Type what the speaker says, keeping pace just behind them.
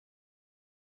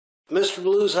Mr.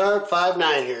 Blues Harp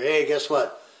 59 here. Hey, guess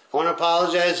what? I want to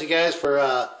apologize to you guys for,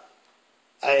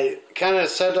 I kind of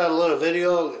sent out a little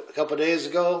video a couple days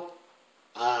ago.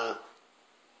 I'm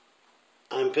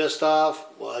pissed off.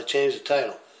 Well, I changed the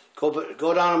title.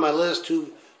 Go down on my list,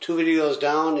 two videos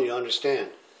down, and you understand.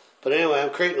 But anyway, I'm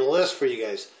creating a list for you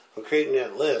guys. I'm creating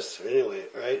that list anyway,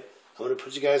 right? I'm going to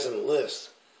put you guys on the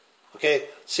list. Okay?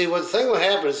 See, what the thing what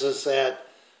happens is that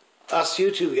us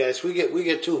YouTube guys, we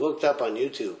get too hooked up on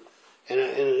YouTube. And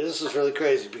this is really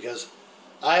crazy because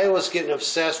I was getting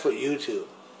obsessed with YouTube.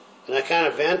 And I kind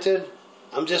of vented.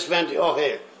 I'm just venting. Oh,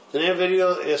 here. The name of the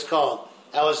video is called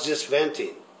I Was Just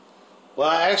Venting. Well,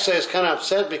 actually, I was kind of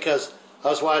upset because I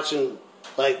was watching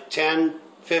like 10,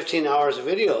 15 hours of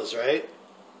videos, right?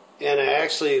 And I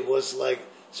actually was like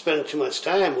spending too much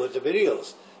time with the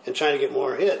videos and trying to get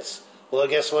more hits. Well,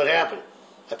 guess what happened?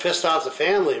 I pissed off the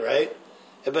family, right?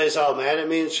 Everybody's all mad at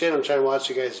me and shit. I'm trying to watch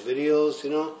you guys' videos, you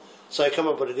know? So I come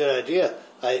up with a good idea.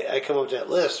 I come up with that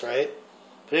list, right?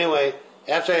 But anyway,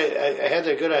 after I had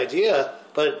that good idea,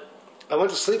 but I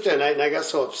went to sleep that night and I got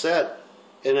so upset.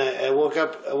 And I woke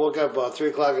up about 3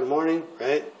 o'clock in the morning,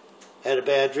 right? I had a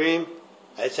bad dream.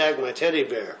 I attacked my teddy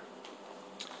bear.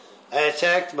 I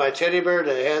attacked my teddy bear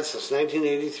that I had since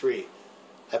 1983.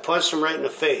 I punched him right in the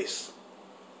face.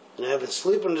 And I've been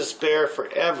sleeping with this bear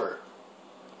forever.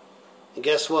 And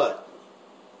guess what?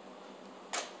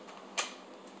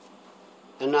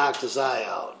 I knocked his eye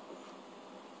out.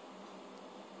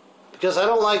 Because I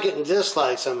don't like getting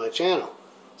dislikes on my channel.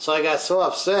 So I got so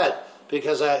upset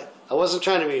because I wasn't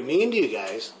trying to be mean to you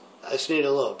guys. I just needed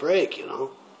a little break, you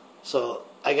know. So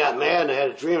I got mad and I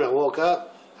had a dream. I woke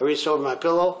up. I reached over my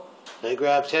pillow and I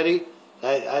grabbed Teddy.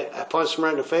 I punched him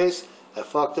right in the face. I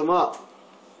fucked him up.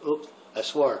 Oops, I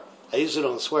swore. I usually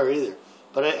don't swear either.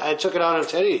 But I took it out on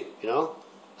Teddy, you know.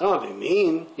 I don't want to be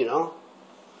mean, you know.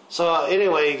 So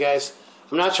anyway, you guys,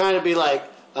 I'm not trying to be like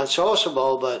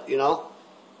unsociable, but, you know.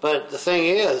 But the thing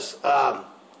is, I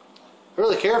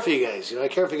really care for you guys. You know, I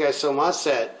care for you guys so much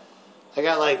that I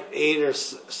got like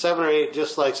 7 or 8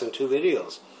 dislikes on 2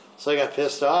 videos. So I got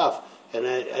pissed off, and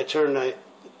I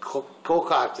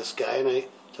co-cocked this guy, and I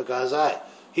took out his eye.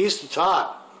 He used to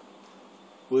talk.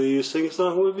 Will you sing a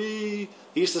song with me?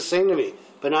 He used to sing to me,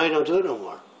 but now he don't do it no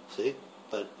more. See?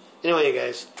 But anyway, you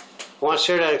guys, I want to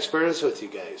share that experience with you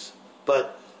guys.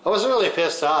 But I wasn't really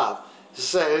pissed off. I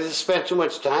just spent too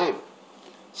much time.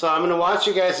 So I'm going to watch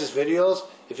you guys' videos.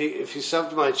 If you sub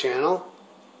to my channel,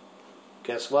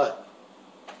 guess what?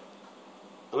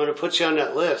 I'm going to put you on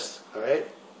that list, alright?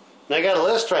 And I got a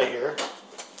list right here,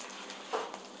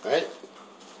 right?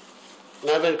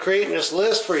 And I've been creating this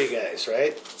list for you guys,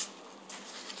 right?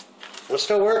 I'm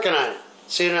still working on it.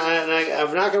 See, and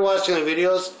I'm not going to watch any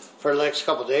videos for the next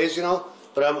couple days, you know,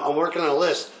 but I'm working on a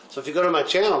list. So if you go to my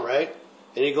channel, right,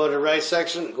 and you go to the right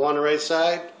section, go on the right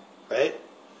side, right,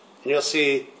 and you'll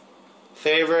see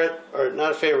favorite, or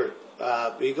not a favorite,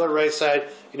 but you go to the right side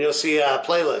and you'll see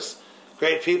playlists,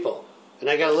 great people. And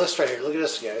I got a list right here. Look at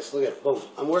this, guys. Look at it. Boom.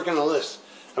 I'm working on a list.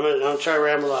 I'm gonna try to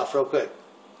ramble off real quick.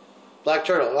 Black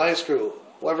Turtle, Lions Crew,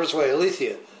 Weber's Way,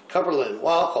 Alethea, Cumberland,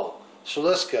 Walco,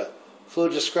 Shaliska,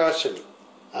 Fluid Discretion,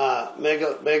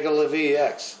 Megalevi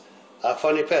X,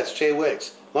 Funny Pets, Jay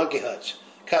Wicks, Monkey Hutch,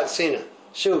 Cotton Cena,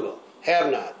 Shugo,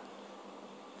 Havnot,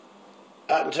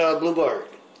 Attentel Blueberg,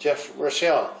 Jeff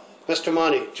Rochelle, Mr.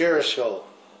 Money, Jericho,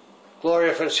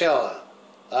 Gloria Francella,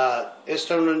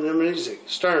 Eastern Music,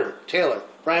 Stern, Taylor,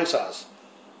 Rhyme Sauce,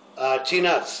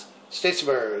 T-Nuts,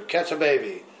 Statesburg, Catch a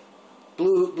Baby,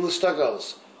 Blue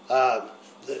Stuckos,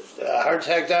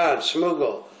 Hardtack Don,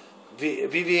 Schmoogle,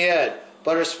 VV Ed,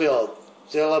 Butterspill,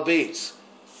 Zilla Beats,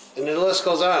 and the list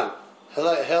goes on.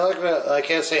 I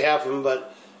can't say half of them,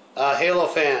 but Halo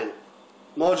Fan,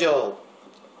 Mojo,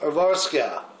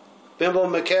 Orvorska, Bimbo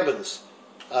McKebbins,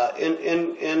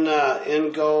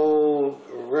 Ingo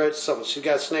Rich something. She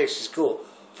got snakes. She's cool.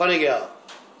 Funny Gal,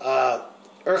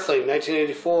 Earthling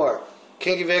 1984,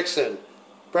 Kinky Vixen,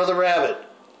 Brother Rabbit,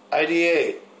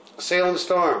 IDA, Salem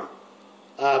Storm,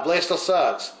 Blaisdell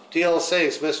Sucks, DL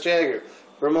Sings, Miss Jagger,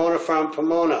 Ramona from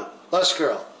Pomona, Lush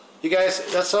Girl. You guys,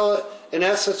 that's all, and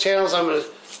that's the channels I'm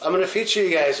gonna feature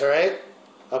you guys. All right,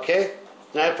 okay.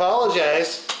 And I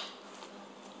apologize.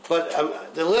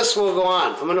 But the list will go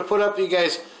on. I'm going to put up you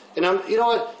guys, and you know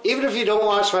what? Even if you don't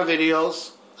watch my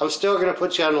videos, I'm still going to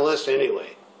put you on the list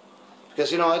anyway.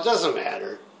 Because, you know, it doesn't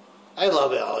matter. I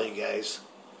love all you guys.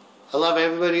 I love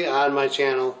everybody on my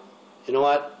channel. You know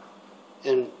what?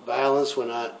 And violence will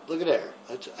not. Look at there.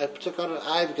 I took out an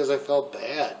eye because I felt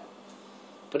bad.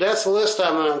 But that's the list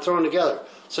I'm throwing together.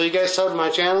 So you guys sub to my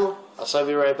channel. I'll sub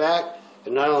you right back.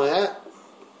 And not only that,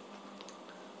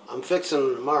 I'm fixing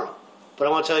them tomorrow. But I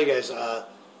want to tell you guys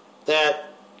that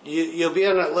you'll be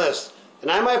on that list. And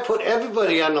I might put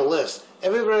everybody on the list.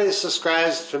 Everybody that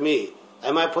subscribes to me, I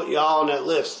might put you all on that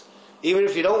list. Even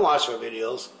if you don't watch my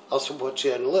videos, I'll still put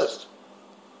you on the list.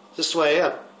 Just the way I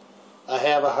am. I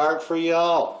have a heart for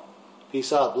y'all.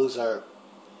 Peace out, Blues Heart.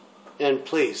 And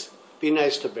please, be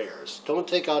nice to bears. Don't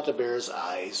take out the bear's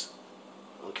eyes.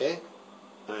 Okay?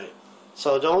 Alright.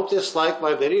 So don't dislike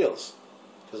my videos.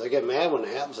 Because I get mad when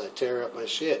it happens. I tear up my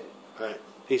shit. Alright.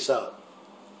 Peace out.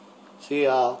 See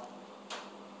y'all.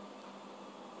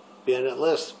 Be on that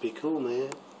list. Be cool, man.